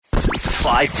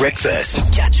5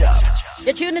 Breakfast. Catch up.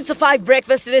 You're tuned into 5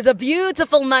 Breakfast. It is a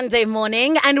beautiful Monday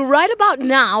morning. And right about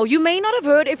now, you may not have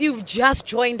heard if you've just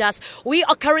joined us. We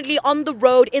are currently on the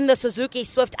road in the Suzuki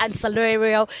Swift and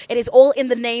Celerio. It is all in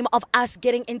the name of us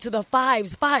getting into the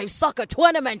 5's soccer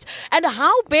tournament. And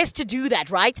how best to do that,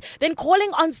 right? Then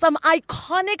calling on some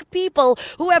iconic people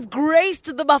who have graced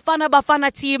the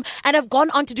Bafana team and have gone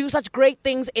on to do such great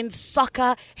things in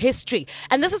soccer history.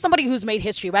 And this is somebody who's made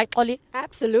history, right, Oli?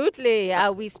 Absolutely.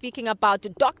 We're speaking about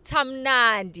Dr. Mnandi.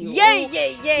 Yay.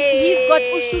 He's got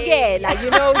ushugela,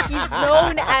 he's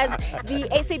known as the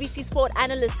SABC sport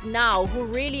analyst now, who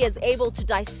really is able to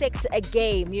dissect a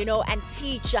game, and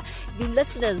teach the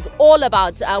listeners all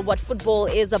about what football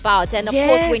is about. And of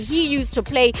course, when he used to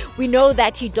play, we know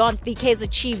that he donned the Kaizer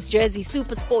Chiefs jersey,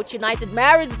 Super Sport United,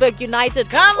 Maritzburg United,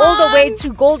 the way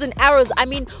to Golden Arrows. I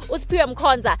mean, Siphiwe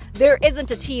Mkhonza, there isn't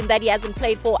a team that he hasn't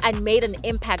played for and made an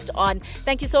impact on.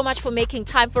 Thank you so much for making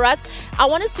time for us. I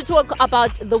want us to talk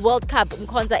about the World Cup,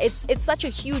 Mkhonza. It's such a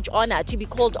huge honor to be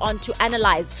called on to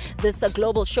analyze this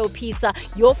global showpiece.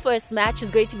 Your first match is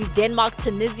going to be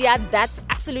Denmark-Tunisia. That's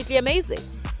absolutely amazing.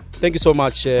 Thank you so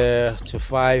much to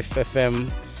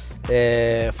 5FM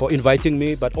for inviting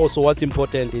me. But also what's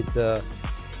important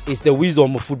is the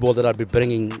wisdom of football that I'll be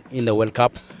bringing in the World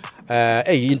Cup.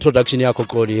 Introduction yako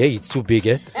Koli. Hey, it's too big,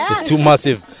 It's too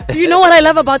massive. Do you know what I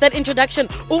love about that introduction?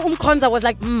 Mkhonza was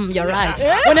like, you're right.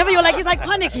 Whenever you're like, it's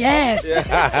iconic, yes.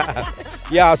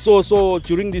 Yeah, so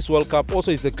during this World Cup,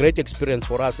 also it's a great experience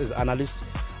for us as analysts,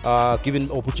 given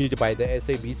opportunity by the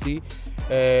SABC.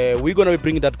 We're going to be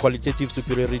bringing that qualitative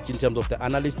superiority in terms of the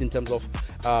analyst, in terms of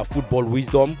football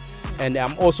wisdom. And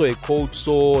I'm also a coach,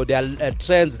 so there are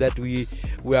trends that we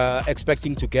are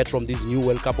expecting to get from this new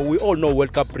World Cup. But we all know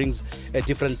World Cup brings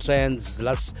different trends.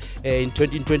 In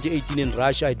 2018 in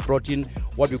Russia, it brought in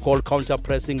what we call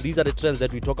counter-pressing. These are the trends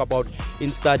that we talk about in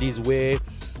studies where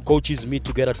coaches meet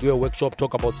together, do a workshop,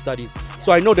 talk about studies.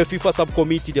 So I know the FIFA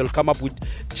subcommittee, they'll come up with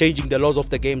changing the laws of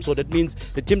the game. So that means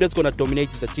the team that's going to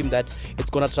dominate is the team that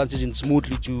it's going to transition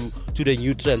smoothly to the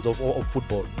new trends of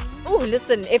football. Oh,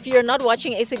 listen, if you're not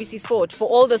watching SABC Sport for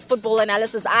all this football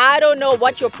analysis, I don't know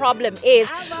what your problem is.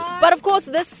 But of course,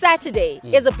 this Saturday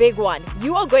is a big one.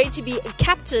 You are going to be a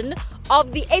captain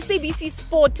of the SABC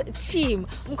Sport team.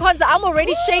 Mkhonza, I'm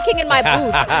already shaking in my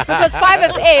boots because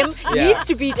 5FM needs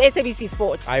to beat SABC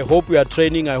Sport. I hope we are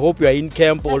training. I hope we are in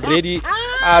camp already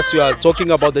as we are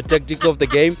talking about the tactics of the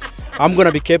game. I'm going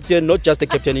to be captain, not just a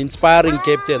captain, inspiring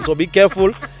captain. So be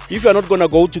careful. If you're not going to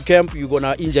go to camp, you're going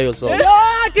to injure yourself.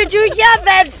 Oh, did you hear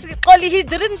that, Oli? He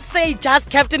didn't say just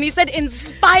captain. He said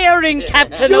inspiring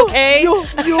captain, okay?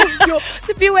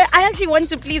 Siphiwe, I actually want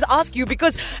to please ask you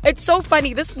because it's so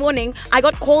funny. This morning, I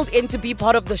got called in to be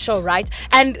part of the show, right?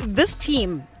 And this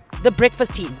team, the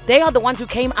breakfast team, they are the ones who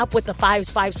came up with the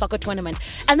 5's soccer tournament.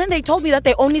 And then they told me that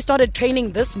they only started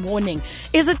training this morning.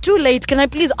 Is it too late? Can I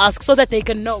please ask so that they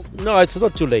can know? No, it's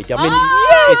not too late. I mean,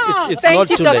 it's not too late. Thank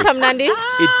you, Dr. Mnandi.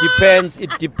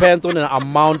 It depends on the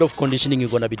amount of conditioning you're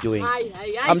going to be doing.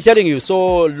 I'm telling you,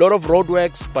 so a lot of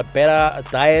roadworks, but better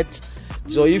diet.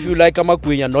 So if you like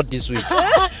Amakwenya, not this week.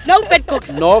 No fat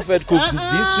cooks. No fat cooks.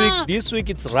 This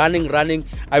week it's running.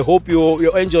 I hope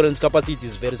your endurance capacity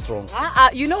is very strong.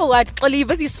 You know what?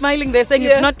 Oliver is smiling there saying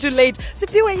it's not too late.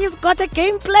 Siphiwe, he's got a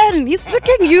game plan. He's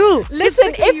tricking you.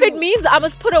 Listen, if it means I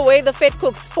must put away the fat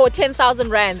cooks for 10,000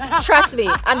 rands, trust me,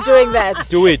 I'm doing that.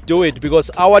 Do it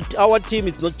because our team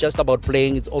is not just about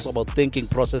playing, it's also about thinking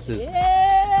processes.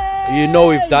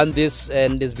 We've done this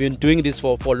and has been doing this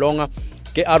for longer.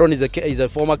 Aaron is a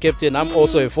former captain. I'm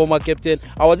also a former captain.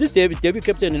 I was debut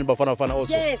captain in Bafana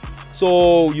also. Yes.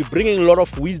 So you're bringing a lot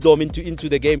of wisdom into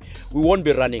the game. We won't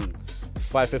be running.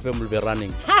 5FM will be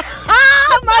running.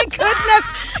 My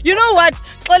goodness. You know what,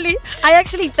 Oli? I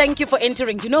actually thank you for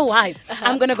entering. You know why?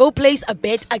 I'm going to go place a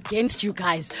bet against you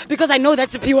guys because I know that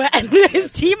Siphiwe and his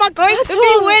team are going to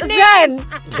be winning.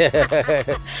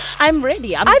 I'm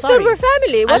ready. I thought we're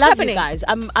family. What's happening? You guys.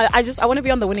 I want to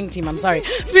be on the winning team. I'm sorry.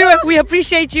 Siphiwe, we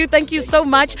appreciate you. Thank you so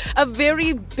much. A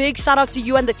very big shout out to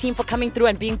you and the team for coming through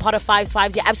and being part of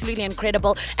 5's. You're absolutely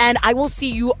incredible. And I will see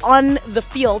you on the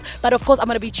field. But of course, I'm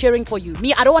going to be cheering for you.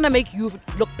 Me, I don't want to make you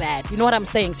look bad. You know what I'm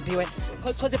saying, Siphiwe?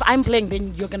 Because if I'm playing,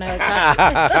 then you're going to just...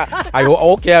 I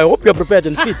hope you're prepared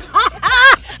and fit.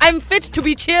 I'm fit to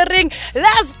be cheering.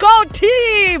 Let's go,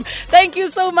 team! Thank you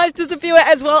so much to Siphiwe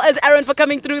as well as Aaron for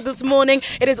coming through this morning.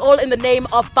 It is all in the name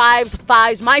of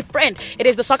 5's. My friend, it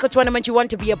is the soccer tournament you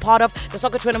want to be a part of, the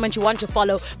soccer tournament you want to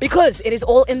follow, because it is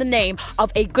all in the name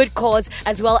of a good cause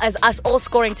as well as us all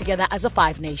scoring together as a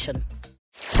 5 nation.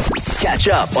 Catch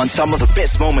up on some of the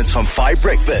best moments from 5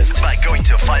 Breakfast by going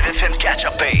to 5FM's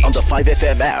catch-up page on the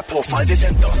 5FM app or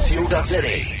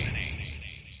 5FM.co.za.